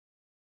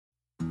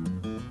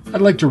I'd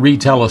like to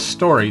retell a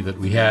story that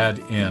we had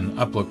in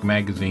Uplook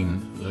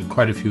magazine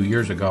quite a few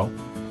years ago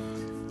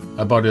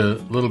about a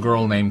little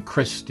girl named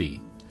Christy.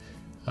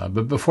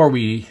 But before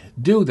we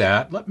do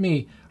that, let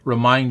me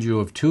remind you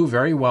of two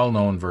very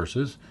well-known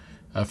verses.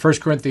 1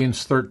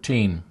 Corinthians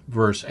 13,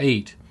 verse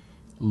 8,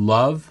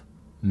 love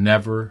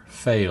never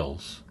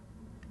fails.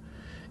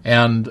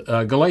 And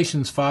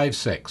Galatians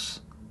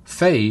 5:6,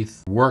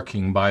 faith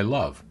working by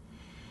love.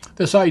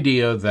 This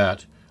idea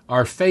that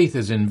our faith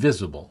is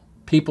invisible.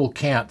 People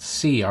can't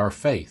see our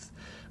faith,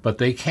 but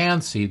they can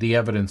see the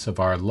evidence of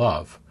our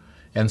love.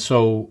 And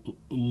so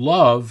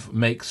love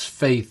makes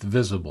faith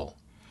visible.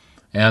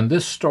 And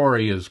this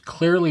story is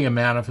clearly a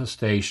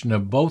manifestation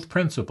of both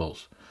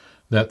principles,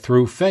 that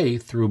through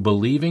faith, through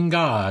believing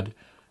God,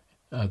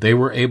 they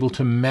were able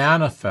to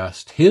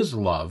manifest His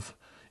love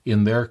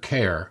in their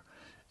care,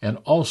 and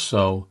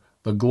also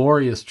the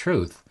glorious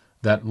truth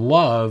that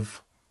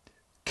love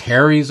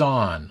carries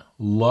on.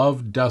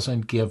 Love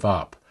doesn't give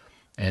up.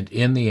 And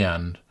in the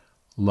end,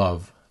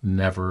 love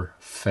never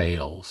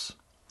fails.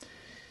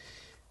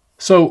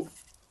 So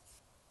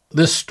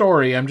this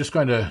story, I'm just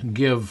going to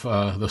give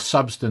the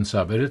substance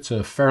of it. It's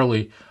a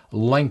fairly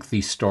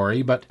lengthy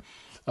story, but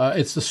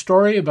it's the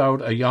story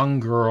about a young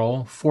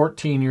girl,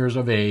 14 years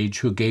of age,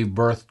 who gave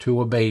birth to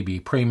a baby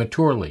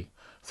prematurely,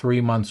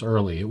 3 months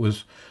early.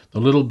 The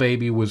little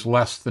baby was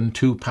less than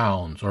 2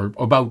 pounds, or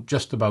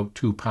just about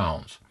 2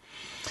 pounds.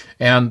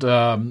 And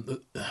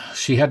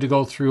she had to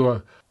go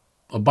through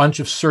a bunch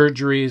of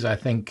surgeries, I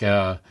think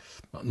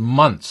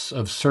months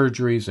of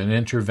surgeries and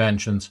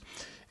interventions.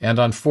 And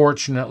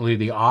unfortunately,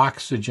 the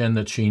oxygen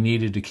that she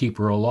needed to keep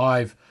her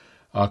alive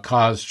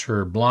caused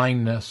her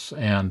blindness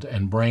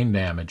and brain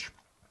damage.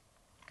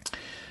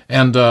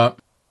 And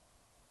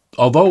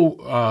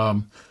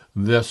although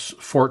this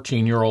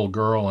 14-year-old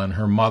girl and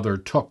her mother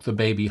took the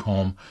baby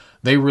home,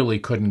 they really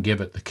couldn't give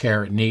it the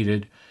care it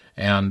needed,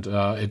 and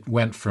it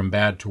went from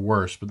bad to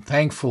worse. But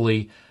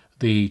thankfully,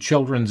 the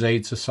Children's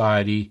Aid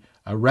Society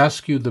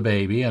rescued the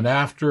baby, and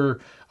after,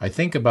 I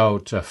think,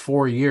 about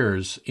 4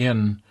 years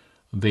in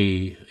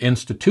the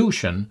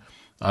institution,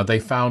 they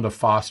found a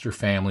foster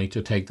family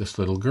to take this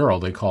little girl.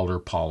 They called her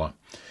Paula.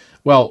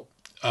 Well,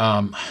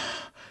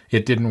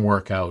 it didn't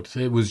work out.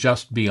 It was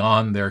just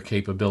beyond their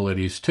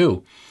capabilities,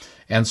 too.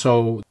 And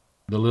so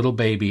the little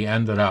baby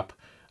ended up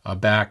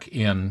back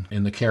in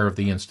the care of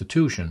the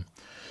institution.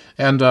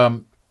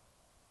 And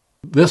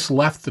this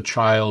left the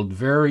child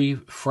very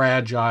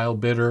fragile,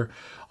 bitter,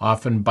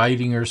 often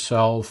biting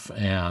herself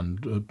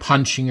and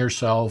punching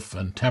herself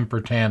and temper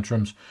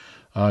tantrums.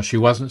 She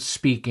wasn't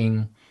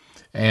speaking,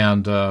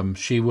 and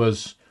she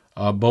was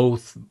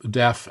both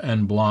deaf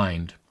and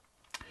blind.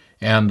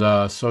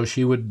 And so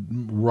she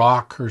would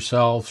rock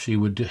herself. She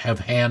would have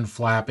hand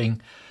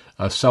flapping,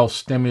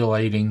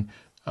 self-stimulating.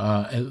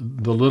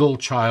 The little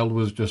child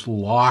was just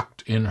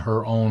locked in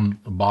her own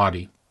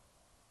body.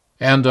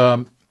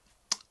 And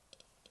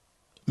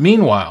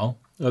meanwhile,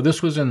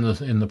 this was in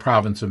the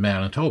province of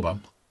Manitoba.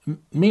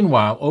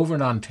 Meanwhile, over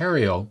in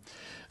Ontario,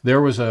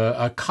 there was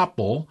a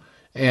couple,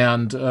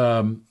 and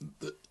the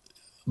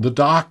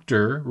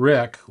doctor,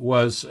 Rick,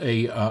 was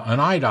an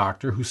eye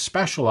doctor who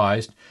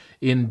specialized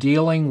in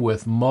dealing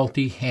with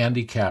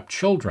multi-handicapped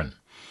children.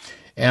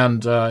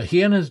 And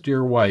he and his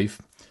dear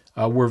wife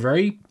were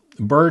very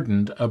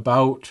burdened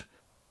about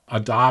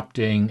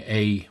adopting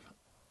a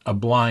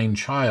blind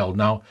child.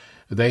 Now,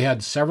 they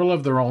had several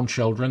of their own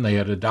children. They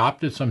had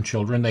adopted some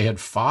children. They had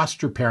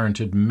foster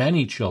parented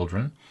many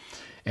children.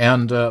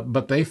 And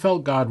but they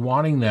felt God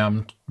wanting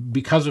them,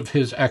 because of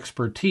His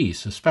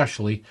expertise,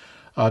 especially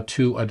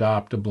to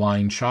adopt a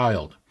blind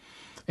child.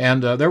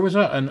 And there was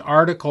an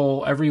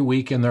article every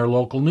week in their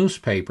local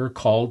newspaper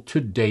called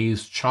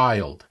Today's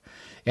Child.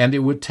 And it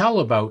would tell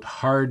about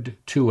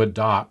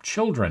hard-to-adopt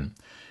children.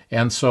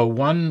 And so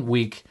one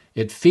week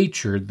it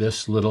featured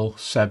this little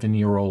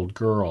 7-year-old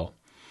girl,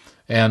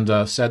 and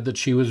said that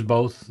she was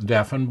both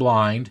deaf and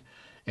blind.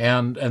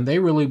 And they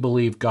really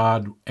believed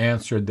God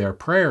answered their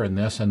prayer in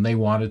this, and they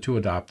wanted to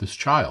adopt this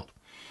child.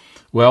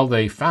 Well,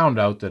 they found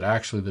out that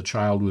actually the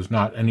child was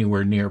not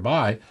anywhere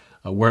nearby.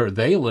 Where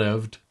they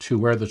lived to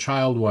where the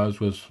child was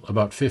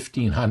about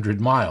 1,500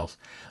 miles.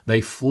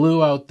 They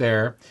flew out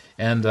there,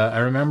 and I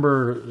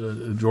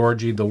remember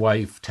Georgie, the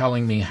wife,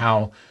 telling me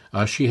how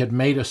she had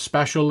made a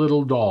special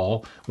little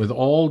doll with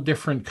all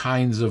different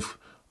kinds of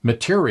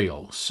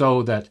material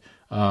so that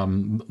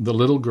the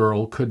little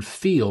girl could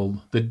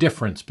feel the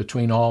difference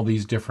between all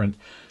these different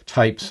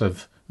types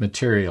of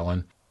material.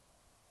 And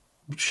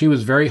she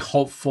was very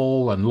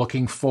hopeful and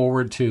looking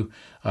forward to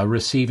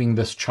receiving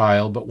this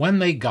child. But when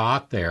they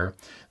got there,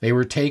 they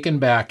were taken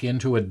back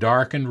into a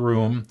darkened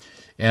room,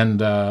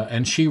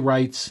 and she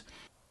writes,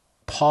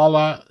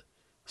 Paula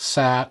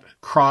sat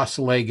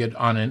cross-legged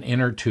on an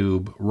inner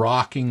tube,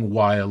 rocking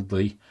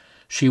wildly.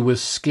 She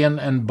was skin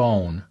and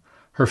bone.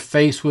 Her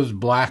face was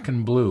black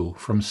and blue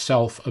from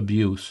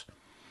self-abuse.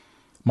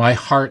 My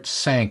heart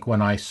sank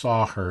when I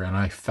saw her, and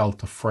I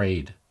felt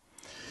afraid.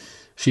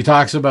 She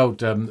talks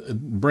about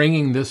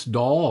bringing this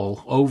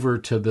doll over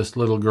to this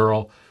little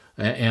girl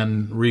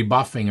and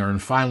rebuffing her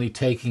and finally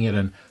taking it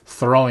and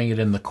throwing it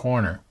in the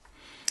corner.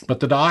 But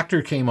the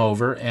doctor came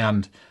over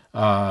and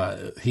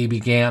he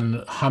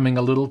began humming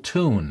a little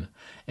tune.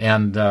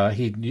 And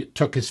he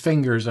took his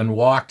fingers and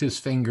walked his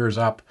fingers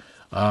up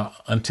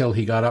until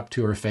he got up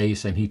to her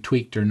face, and he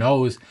tweaked her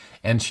nose,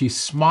 and she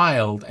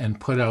smiled and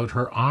put out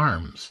her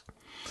arms.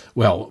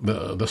 Well,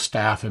 the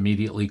staff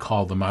immediately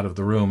called them out of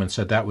the room and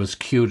said that was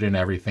cute and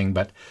everything,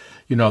 but,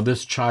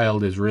 this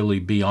child is really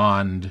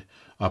beyond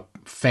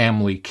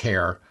family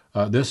care.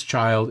 This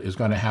child is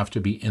going to have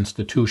to be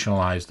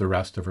institutionalized the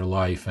rest of her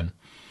life.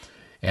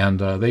 And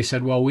they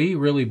said, well, we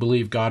really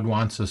believe God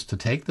wants us to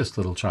take this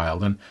little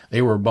child. And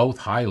they were both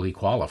highly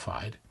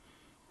qualified.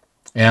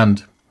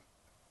 And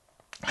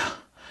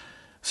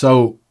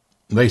so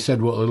they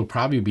said, well, it'll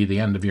probably be the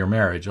end of your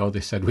marriage. Oh,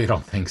 they said, we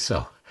don't think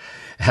so.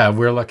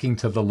 We're looking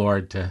to the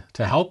Lord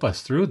to help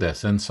us through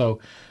this. And so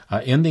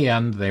in the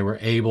end, they were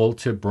able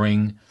to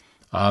bring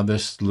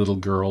this little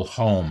girl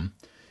home.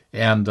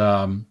 And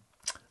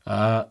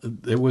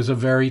it was a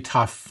very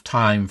tough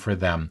time for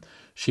them.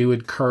 She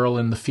would curl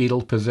in the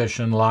fetal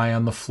position, lie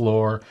on the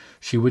floor.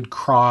 She would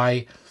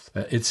cry.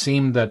 It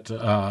seemed that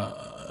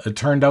it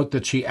turned out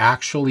that she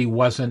actually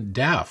wasn't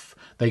deaf.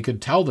 They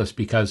could tell this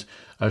because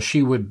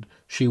she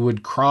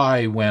would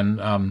cry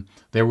when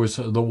there was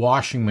the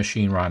washing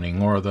machine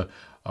running or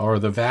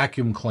the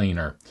vacuum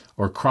cleaner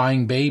or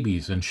crying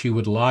babies, and she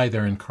would lie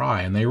there and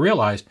cry. And they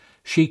realized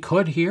she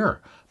could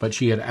hear, but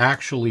she had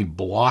actually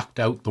blocked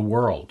out the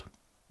world.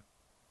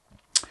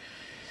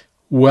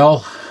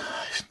 Well,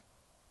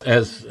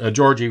 as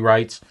Georgie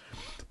writes,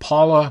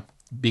 Paula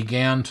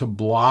began to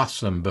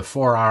blossom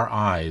before our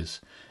eyes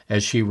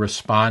as she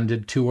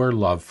responded to her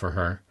love for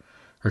her.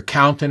 Her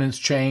countenance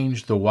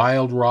changed, the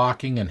wild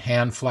rocking and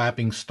hand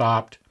flapping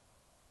stopped.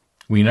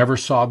 We never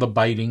saw the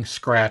biting,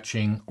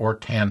 scratching, or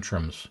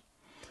tantrums.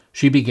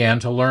 She began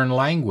to learn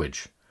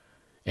language,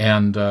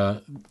 and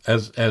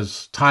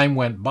as time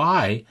went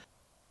by,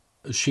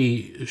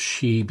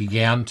 she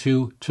began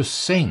to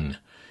sing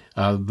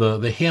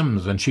the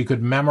hymns, and she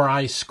could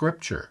memorize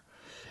scripture.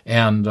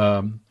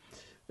 And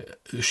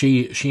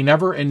she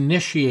never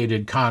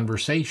initiated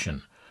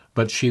conversation,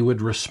 but she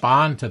would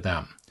respond to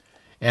them.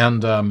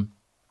 And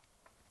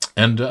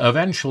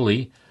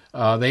eventually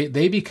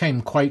they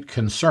became quite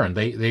concerned.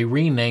 They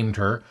renamed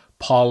her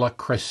Paula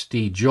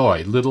Christie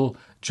Joy, little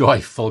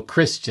joyful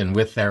Christian,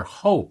 with their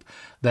hope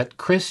that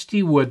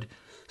Christie would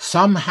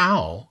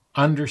somehow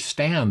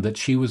understand that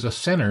she was a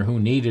sinner who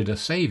needed a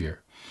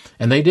Savior.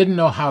 And they didn't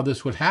know how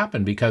this would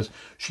happen because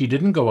she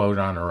didn't go out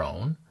on her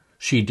own.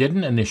 She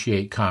didn't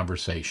initiate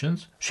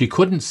conversations. She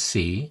couldn't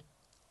see.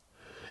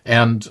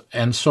 And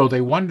so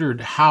they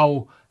wondered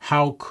how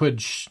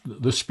could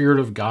the Spirit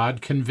of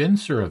God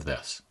convince her of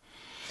this?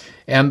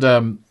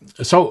 And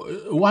so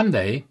one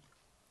day,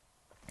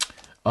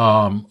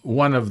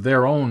 one of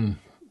their own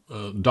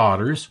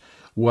daughters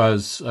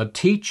was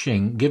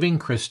giving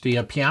Christy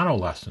a piano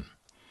lesson.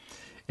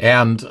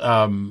 And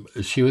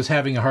she was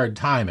having a hard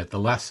time at the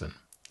lesson.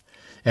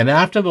 And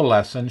after the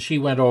lesson, she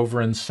went over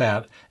and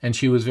sat, and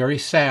she was very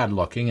sad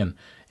looking. And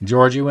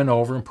Georgie went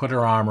over and put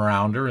her arm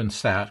around her and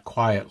sat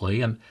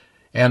quietly.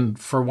 And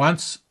for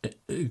once,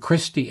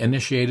 Christy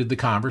initiated the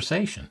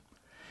conversation.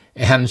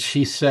 And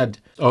she said,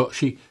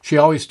 she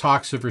always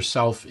talks of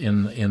herself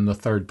in the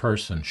third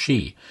person,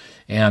 she.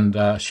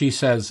 And she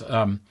says,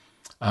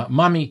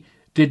 Mommy,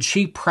 did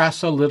she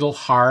press a little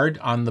hard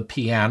on the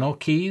piano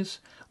keys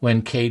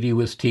when Katie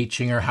was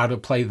teaching her how to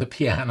play the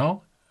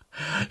piano?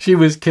 She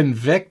was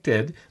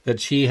convicted that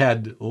she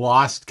had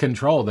lost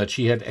control, that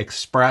she had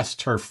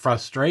expressed her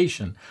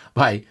frustration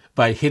by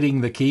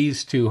hitting the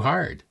keys too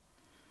hard.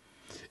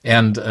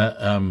 And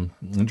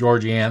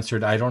Georgie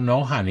answered, I don't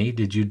know, honey.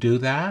 Did you do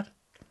that?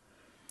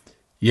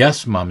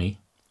 Yes, Mummy.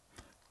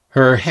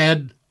 Her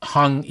head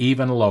hung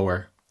even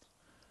lower.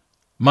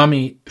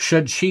 Mummy,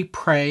 should she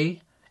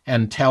pray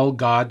and tell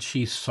God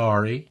she's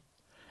sorry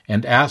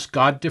and ask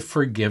God to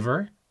forgive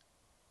her?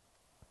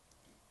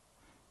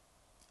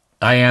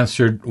 I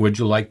answered, would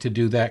you like to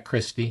do that,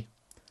 Christy?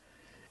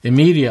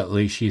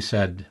 Immediately she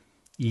said,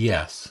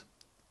 yes.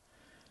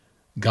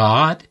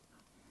 God?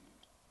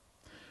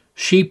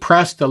 She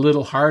pressed a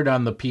little hard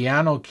on the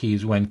piano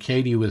keys when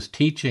Katie was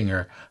teaching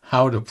her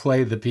how to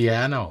play the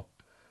piano.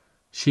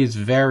 She's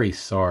very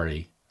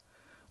sorry.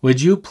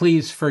 Would you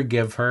please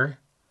forgive her?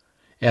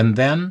 And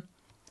then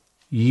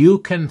you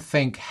can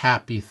think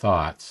happy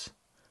thoughts,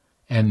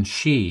 and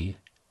she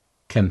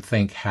can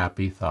think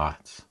happy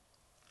thoughts.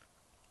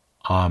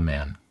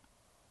 Amen.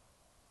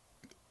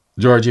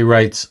 Georgie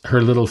writes,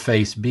 her little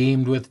face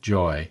beamed with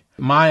joy.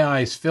 My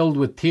eyes filled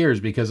with tears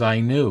because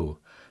I knew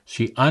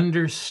she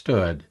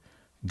understood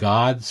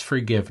God's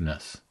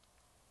forgiveness.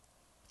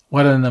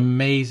 What an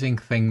amazing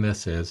thing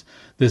this is.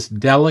 This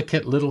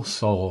delicate little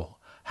soul,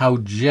 how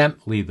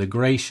gently the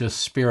gracious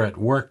Spirit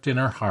worked in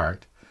her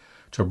heart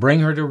to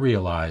bring her to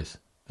realize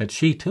that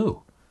she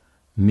too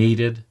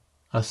needed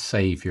a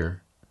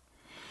Savior.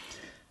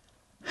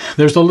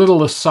 There's a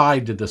little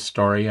aside to this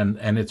story, and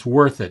it's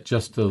worth it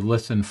just to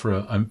listen for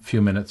a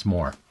few minutes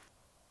more.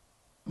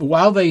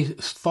 while they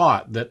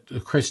thought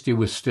that Christy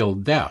was still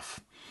deaf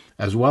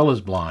as well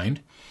as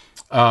blind,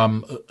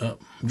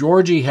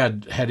 Georgie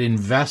had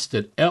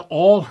invested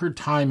all her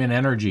time and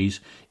energies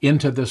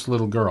into this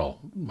little girl,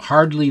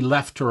 hardly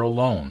left her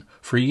alone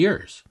for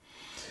years.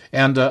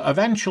 And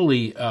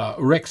eventually,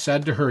 Rick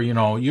said to her, you're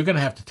going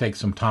to have to take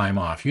some time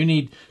off. You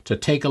need to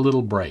take a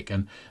little break.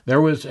 And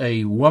there was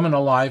a Woman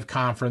Alive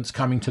conference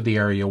coming to the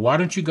area. Why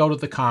don't you go to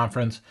the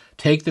conference,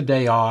 take the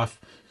day off,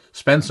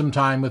 spend some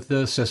time with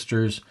the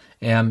sisters,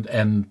 and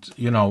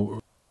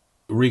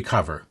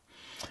recover.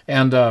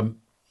 And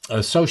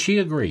so she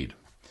agreed.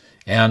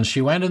 And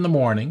she went in the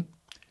morning,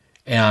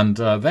 and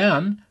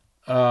then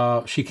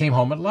she came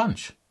home at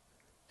lunch.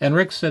 And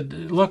Rick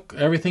said, look,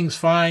 everything's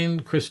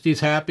fine.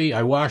 Christy's happy.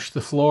 I washed the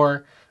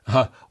floor.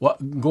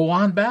 Go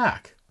on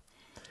back.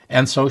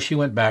 And so she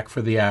went back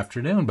for the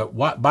afternoon. But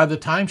by the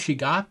time she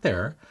got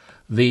there,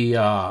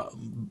 the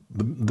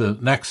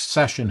next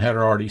session had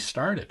already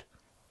started.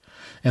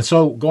 And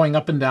so going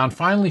up and down,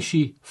 finally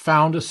she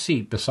found a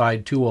seat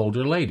beside two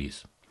older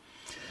ladies.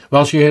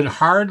 Well, she had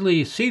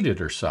hardly seated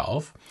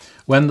herself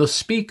when the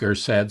speaker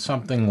said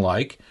something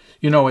like,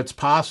 it's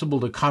possible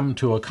to come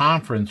to a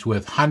conference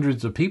with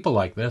hundreds of people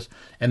like this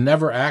and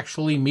never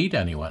actually meet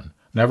anyone,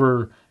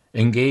 never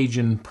engage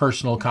in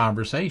personal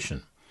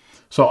conversation.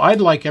 So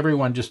I'd like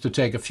everyone just to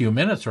take a few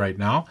minutes right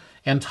now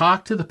and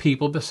talk to the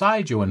people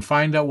beside you and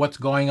find out what's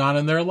going on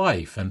in their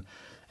life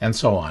and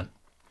so on.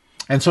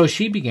 And so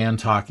she began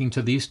talking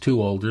to these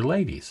two older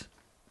ladies.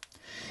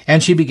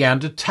 And she began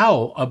to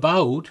tell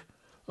about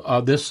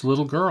this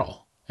little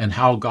girl and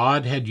how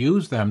God had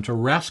used them to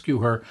rescue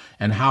her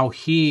and how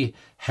he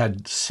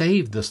had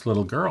saved this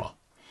little girl.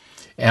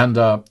 And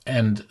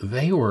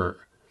they were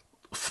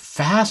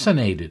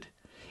fascinated.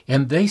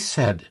 And they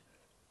said,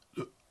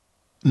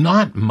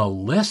 not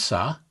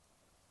Melissa.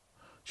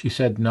 She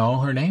said, no,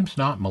 her name's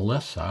not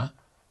Melissa.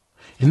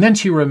 And then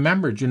she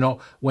remembered,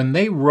 when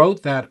they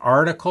wrote that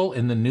article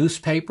in the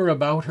newspaper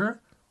about her,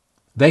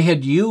 they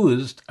had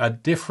used a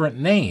different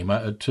name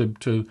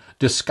to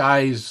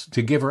disguise,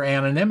 to give her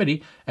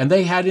anonymity, and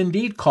they had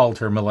indeed called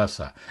her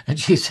Melissa. And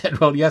she said,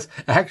 well, yes,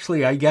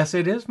 actually, I guess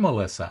it is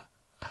Melissa.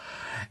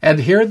 And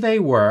here they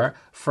were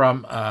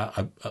from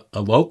a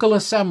local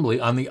assembly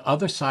on the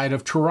other side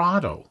of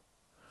Toronto,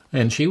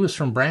 and she was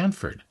from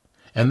Brantford.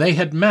 And they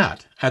had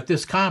met at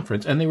this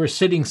conference, and they were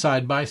sitting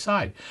side by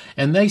side.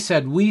 And they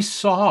said, we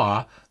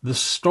saw the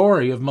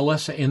story of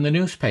Melissa in the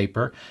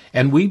newspaper,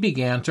 and we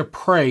began to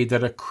pray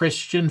that a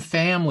Christian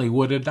family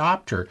would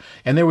adopt her.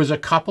 And there was a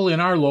couple in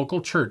our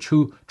local church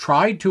who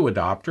tried to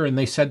adopt her, and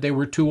they said they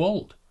were too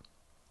old.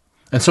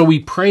 And so we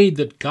prayed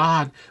that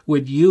God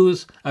would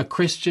use a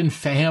Christian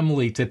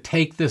family to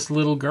take this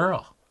little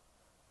girl.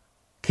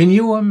 Can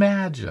you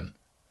imagine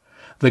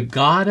the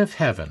God of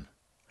heaven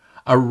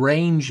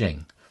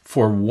arranging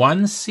for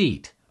one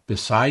seat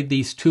beside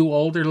these two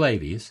older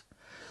ladies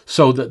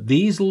so that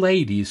these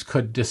ladies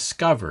could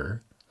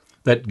discover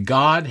that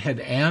God had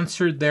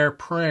answered their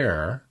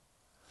prayer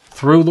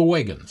through the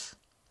Wiggins,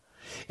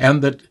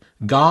 and that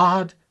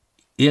God,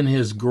 in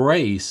his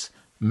grace,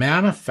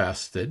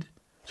 manifested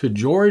to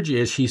Georgie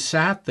as she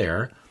sat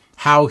there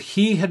how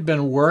he had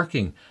been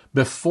working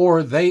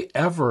before they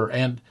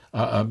ever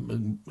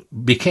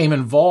became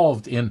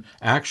involved in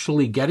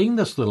actually getting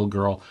this little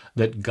girl,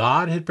 that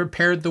God had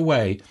prepared the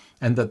way,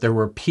 and that there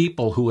were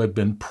people who had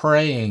been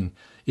praying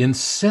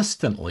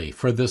insistently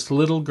for this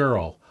little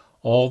girl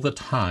all the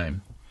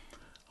time.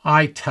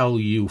 I tell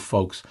you,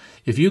 folks,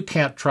 if you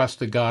can't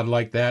trust a God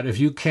like that, if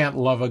you can't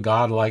love a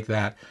God like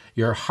that,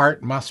 your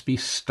heart must be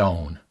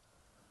stone.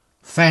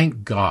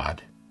 Thank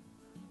God.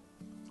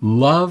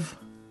 Love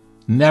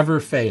never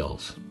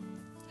fails,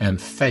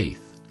 and faith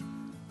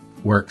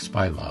works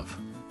by love.